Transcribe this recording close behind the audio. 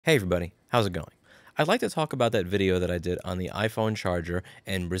Hey everybody, how's it going? I'd like to talk about that video that I did on the iPhone charger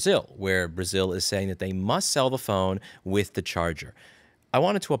in Brazil, where Brazil is saying that they must sell the phone with the charger. I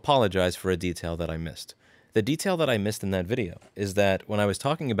wanted to apologize for a detail that I missed. The detail that I missed in that video is that when I was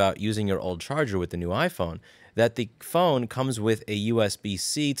talking about using your old charger with the new iPhone, that the phone comes with a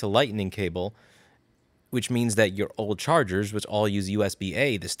USB-C to Lightning cable, which means that your old chargers, which all use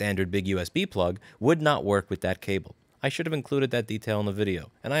USB-A, the standard big USB plug, would not work with that cable. I should have included that detail in the video,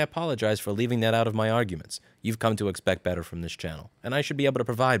 and I apologize for leaving that out of my arguments. You've come to expect better from this channel, and I should be able to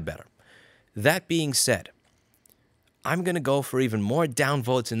provide better. That being said, I'm going to go for even more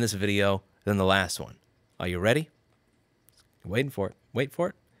downvotes in this video than the last one. Are you ready? Waiting for it. Wait for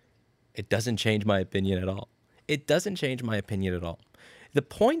it. It doesn't change my opinion at all. It doesn't change my opinion at all. The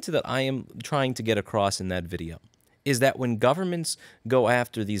point that I am trying to get across in that video is that when governments go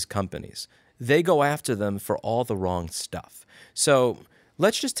after these companies, they go after them for all the wrong stuff. So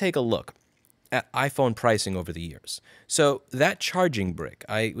let's just take a look at iPhone pricing over the years. So that charging brick,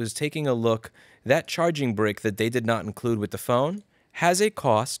 I was taking a look, that charging brick that they did not include with the phone has a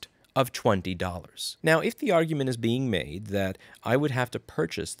cost of $20. Now, if the argument is being made that I would have to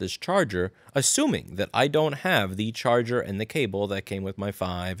purchase this charger, assuming that I don't have the charger and the cable that came with my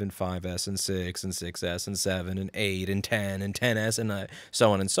 5 and 5S and 6 and 6S and 7 and 8 and 10 and 10S and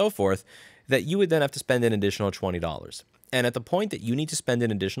so on and so forth, that you would then have to spend an additional $20. And at the point that you need to spend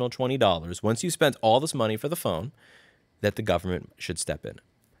an additional $20, once you spent all this money for the phone, that the government should step in.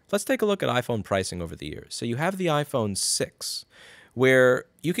 Let's take a look at iPhone pricing over the years. So you have the iPhone 6, where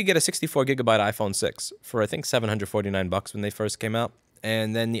you could get a 64 gigabyte iPhone 6 for, I think, $749 when they first came out.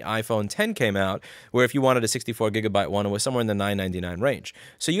 And then the iPhone 10 came out, where if you wanted a 64 gigabyte one, it was somewhere in the $999 range.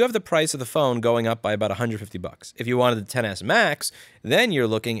 So you have the price of the phone going up by about $150. If you wanted the 10s Max, then you're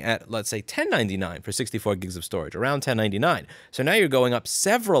looking at, let's say, $1099 for 64 gigs of storage, around $1099. So now you're going up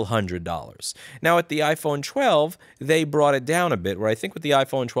several $100s. Now at the iPhone 12, they brought it down a bit, where I think with the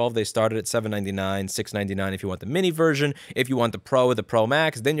iPhone 12, they started at $799, $699 if you want the mini version. If you want the Pro or the Pro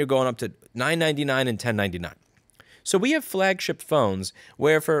Max, then you're going up to $999 and $1099. So we have flagship phones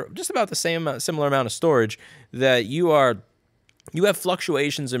where for just about the similar amount of storage that you have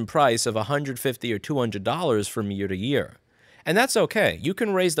fluctuations in price of $150 or $200 from year to year. And that's okay. You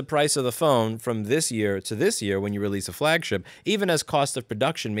can raise the price of the phone from this year to this year when you release a flagship, even as cost of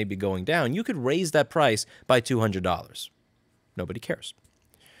production may be going down. You could raise that price by $200. Nobody cares.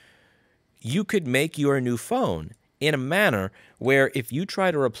 You could make your new phone in a manner where if you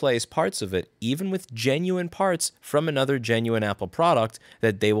try to replace parts of it, even with genuine parts from another genuine Apple product,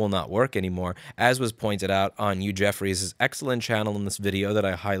 that they will not work anymore, as was pointed out on Hugh Jeffries' excellent channel in this video that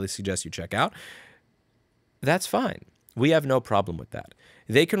I highly suggest you check out. That's fine. We have no problem with that.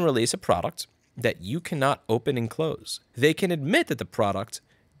 They can release a product that you cannot open and close. They can admit that the product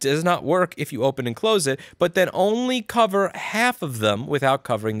does not work if you open and close it, but then only cover half of them without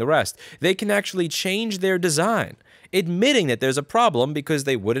covering the rest. They can actually change their design, admitting that there's a problem because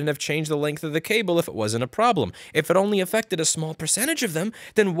they wouldn't have changed the length of the cable if it wasn't a problem. If it only affected a small percentage of them,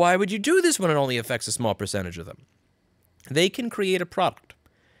 then why would you do this when it only affects a small percentage of them? They can create a product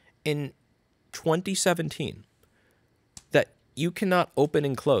in 2017 that you cannot open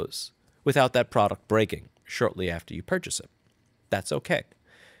and close without that product breaking shortly after you purchase it. That's okay.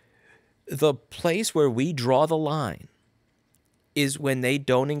 The place where we draw the line is when they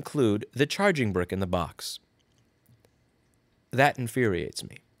don't include the charging brick in the box. That infuriates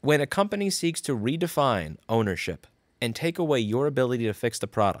me. When a company seeks to redefine ownership and take away your ability to fix the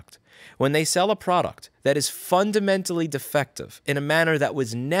product, when they sell a product that is fundamentally defective in a manner that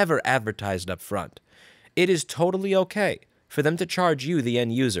was never advertised up front, it is totally okay for them to charge you, the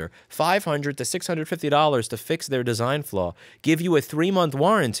end user, $500 to $650 to fix their design flaw, give you a 3-month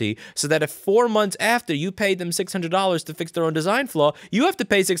warranty, so that if 4 months after you paid them $600 to fix their own design flaw, you have to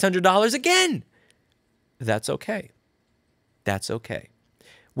pay $600 again. That's okay. That's okay.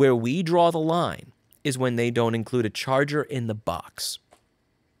 Where we draw the line is when they don't include a charger in the box.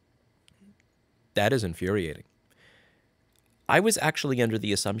 That is infuriating. I was actually under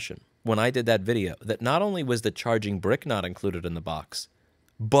the assumption when I did that video that not only was the charging brick not included in the box,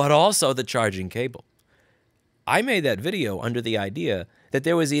 but also the charging cable. I made that video under the idea that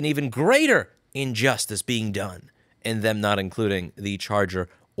there was an even greater injustice being done in them not including the charger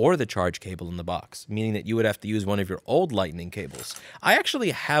or the charge cable in the box, meaning that you would have to use one of your old Lightning cables. I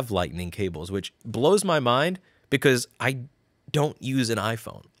actually have Lightning cables, which blows my mind because I don't use an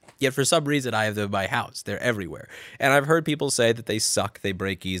iPhone. Yet for some reason, I have them in my house. They're everywhere. And I've heard people say that they suck, they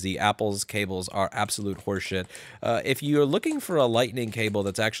break easy. Apple's cables are absolute horseshit. If you're looking for a Lightning cable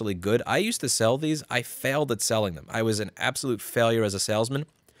that's actually good, I used to sell these. I failed at selling them. I was an absolute failure as a salesman.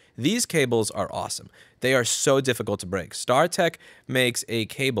 These cables are awesome. They are so difficult to break. StarTech makes a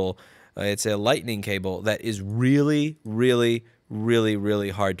cable, it's a lightning cable that is really, really, really, really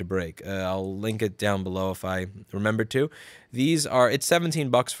hard to break. I'll link it down below if I remember to. These are, it's 17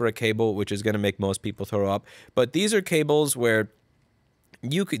 bucks for a cable, which is going to make most people throw up. But these are cables where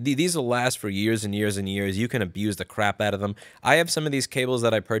these will last for years and years and years. You can abuse the crap out of them. I have some of these cables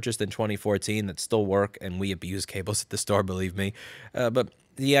that I purchased in 2014 that still work, and we abuse cables at the store, believe me. But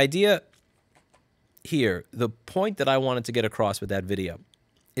the idea here, the point that I wanted to get across with that video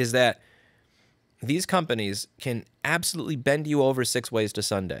is that these companies can absolutely bend you over 6 ways to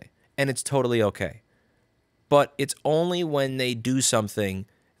Sunday, and it's totally okay. But it's only when they do something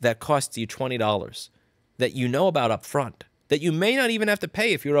that costs you $20 that you know about up front, that you may not even have to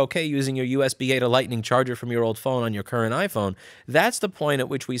pay if you're okay using your USB-A to Lightning charger from your old phone on your current iPhone. That's the point at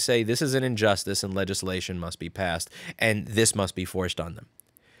which we say this is an injustice and legislation must be passed, and this must be forced on them.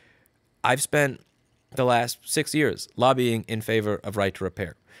 I've spent the last 6 years lobbying in favor of right to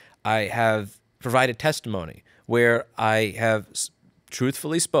repair. I have provided testimony where I have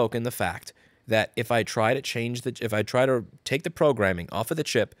truthfully spoken the fact that if I try to take the programming off of the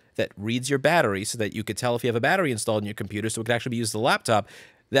chip that reads your battery so that you could tell if you have a battery installed in your computer so it could actually be used as a laptop,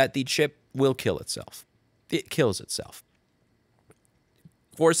 that the chip will kill itself. It kills itself,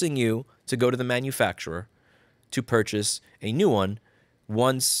 forcing you to go to the manufacturer to purchase a new one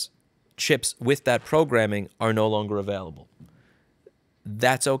once chips with that programming are no longer available.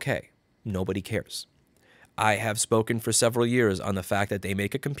 That's okay. Nobody cares. I have spoken for several years on the fact that they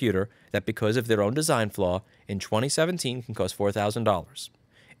make a computer that, because of their own design flaw, in 2017 can cost $4,000.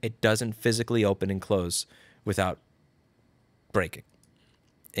 It doesn't physically open and close without breaking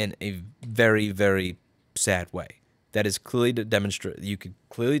in a very, very sad way. That is clearly demonstrated. You could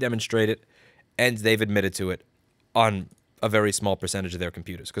clearly demonstrate it, and they've admitted to it on a very small percentage of their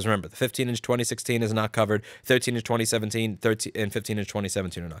computers. Because remember, the 15-inch 2016 is not covered, 13-inch 2017, and 15-inch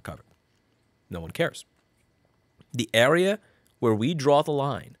 2017 are not covered. No one cares. The area where we draw the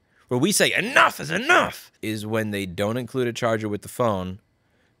line, where we say enough is enough, is when they don't include a charger with the phone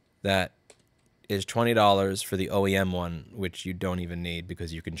that is $20 for the OEM one, which you don't even need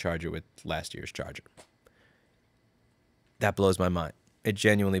because you can charge it with last year's charger. That blows my mind. It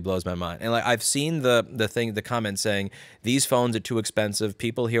genuinely blows my mind. And like, I've seen the comments saying these phones are too expensive.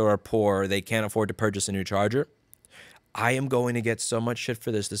 People here are poor. They can't afford to purchase a new charger. I am going to get so much shit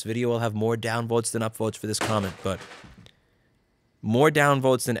for this. This video will have more downvotes than upvotes for this comment, but more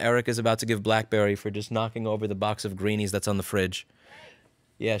downvotes than Eric is about to give BlackBerry for just knocking over the box of greenies that's on the fridge.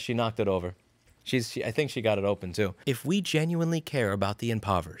 Yeah, she knocked it over. I think she got it open too. If we genuinely care about the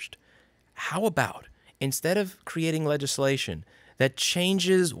impoverished, how about instead of creating legislation that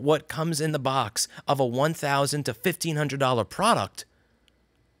changes what comes in the box of a $1,000 to $1,500 product,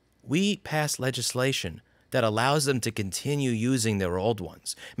 we pass legislation that allows them to continue using their old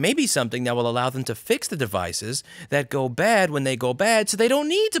ones. Maybe something that will allow them to fix the devices that go bad when they go bad so they don't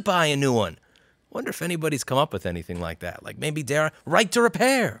need to buy a new one. Wonder if anybody's come up with anything like that. Like maybe right to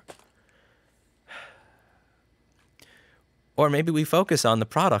repair. Or maybe we focus on the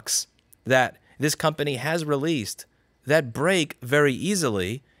products that this company has released that break very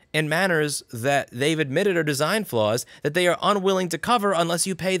easily in manners that they've admitted are design flaws that they are unwilling to cover unless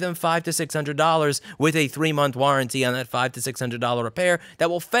you pay them $500 to $600 with a 3-month warranty on that $500 to $600 repair that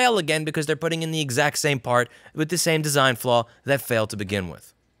will fail again because they're putting in the exact same part with the same design flaw that failed to begin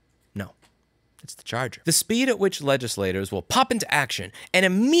with. No, it's the charger. The speed at which legislators will pop into action and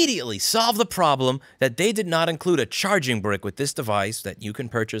immediately solve the problem that they did not include a charging brick with this device that you can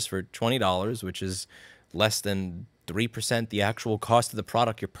purchase for $20, which is less than 3% the actual cost of the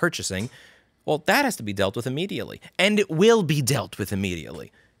product you're purchasing, well, that has to be dealt with immediately. And it will be dealt with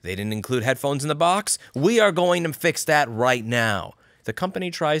immediately. They didn't include headphones in the box. We are going to fix that right now. The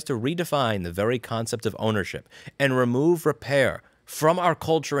company tries to redefine the very concept of ownership and remove repair from our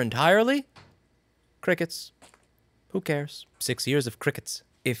culture entirely. Crickets. Who cares? 6 years of crickets.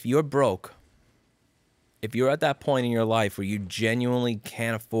 If you're broke, if you're at that point in your life where you genuinely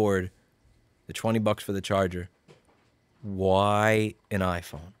can't afford the 20 bucks for the charger, why an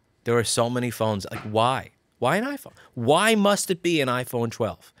iPhone? There are so many phones. Like, why? Why an iPhone? Why must it be an iPhone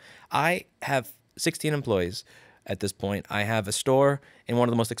 12? I have 16 employees at this point. I have a store in one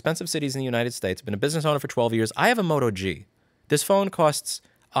of the most expensive cities in the United States. I've been a business owner for 12 years. I have a Moto G. This phone costs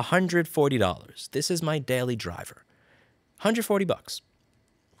 $140. This is my daily driver. 140 bucks.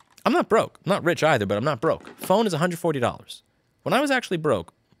 I'm not broke. I'm not rich either, but I'm not broke. Phone is $140. When I was actually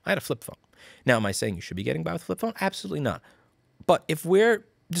broke, I had a flip phone. Now, am I saying you should be getting by with a flip phone? Absolutely not. But if we're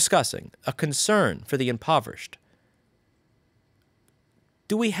discussing a concern for the impoverished,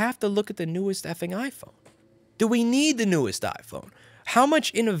 Do we have to look at the newest effing iPhone? Do we need the newest iPhone? How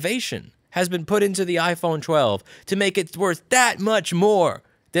much innovation has been put into the iPhone 12 to make it worth that much more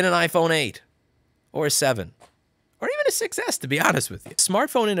than an iPhone 8 or a 7 or even a 6S, to be honest with you?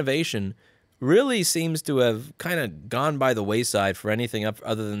 Smartphone innovation really seems to have kind of gone by the wayside for anything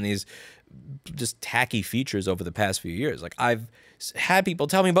other than these just tacky features over the past few years. Like, I've had people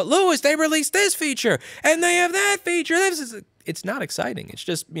tell me, but Louis, they released this feature and they have that feature. It's not exciting. It's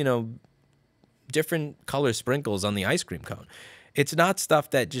just, you know, different color sprinkles on the ice cream cone. It's not stuff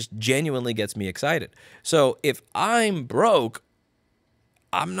that just genuinely gets me excited. So if I'm broke,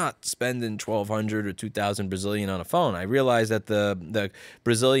 I'm not spending 1,200 or 2,000 Brazilian on a phone. I realize that the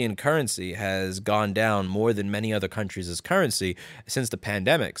Brazilian currency has gone down more than many other countries' currency since the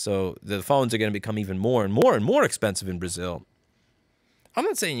pandemic. So the phones are going to become even more and more and more expensive in Brazil. I'm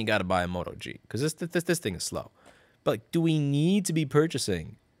not saying you got to buy a Moto G, because this thing is slow. But like, do we need to be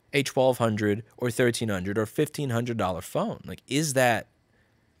purchasing a $1,200 or $1,300 or $1,500 phone? Like, is that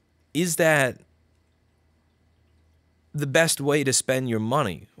the best way to spend your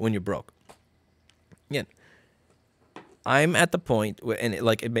money when you're broke? Again, I'm at the point where, and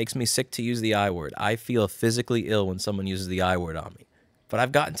it makes me sick to use the I word. I feel physically ill when someone uses the I word on me. But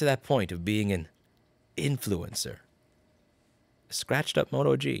I've gotten to that point of being an influencer. A scratched up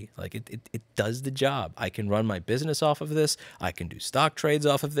Moto G. Like, it does the job. I can run my business off of this. I can do stock trades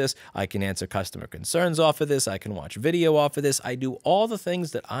off of this. I can answer customer concerns off of this. I can watch video off of this. I do all the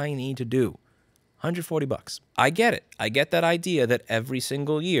things that I need to do. $140. I get it. I get that idea that every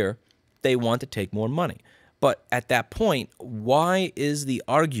single year they want to take more money. But at that point, why is the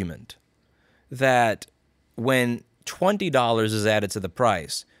argument that when $20 is added to the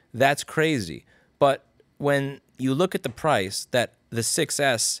price, that's crazy? But when you look at the price that the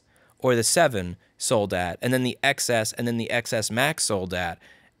 6S or the 7 sold at, and then the XS and then the XS Max sold at,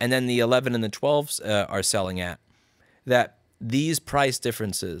 and then the 11 and the 12s are selling at, that these price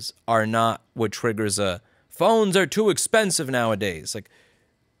differences are not what triggers a phones are too expensive nowadays. Like,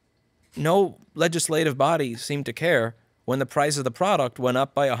 no legislative body seemed to care when the price of the product went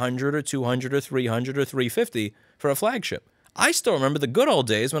up by 100 or 200 or 300 or 350 for a flagship. I still remember the good old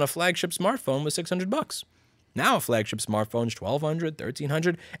days when a flagship smartphone was $600. Now a flagship smartphone is $1,200,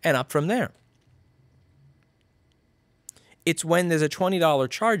 $1,300, and up from there. It's when there's a $20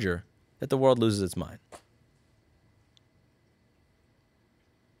 charger that the world loses its mind.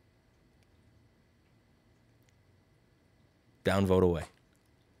 Downvote away.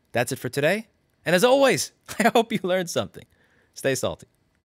 That's it for today. And as always, I hope you learned something. Stay salty.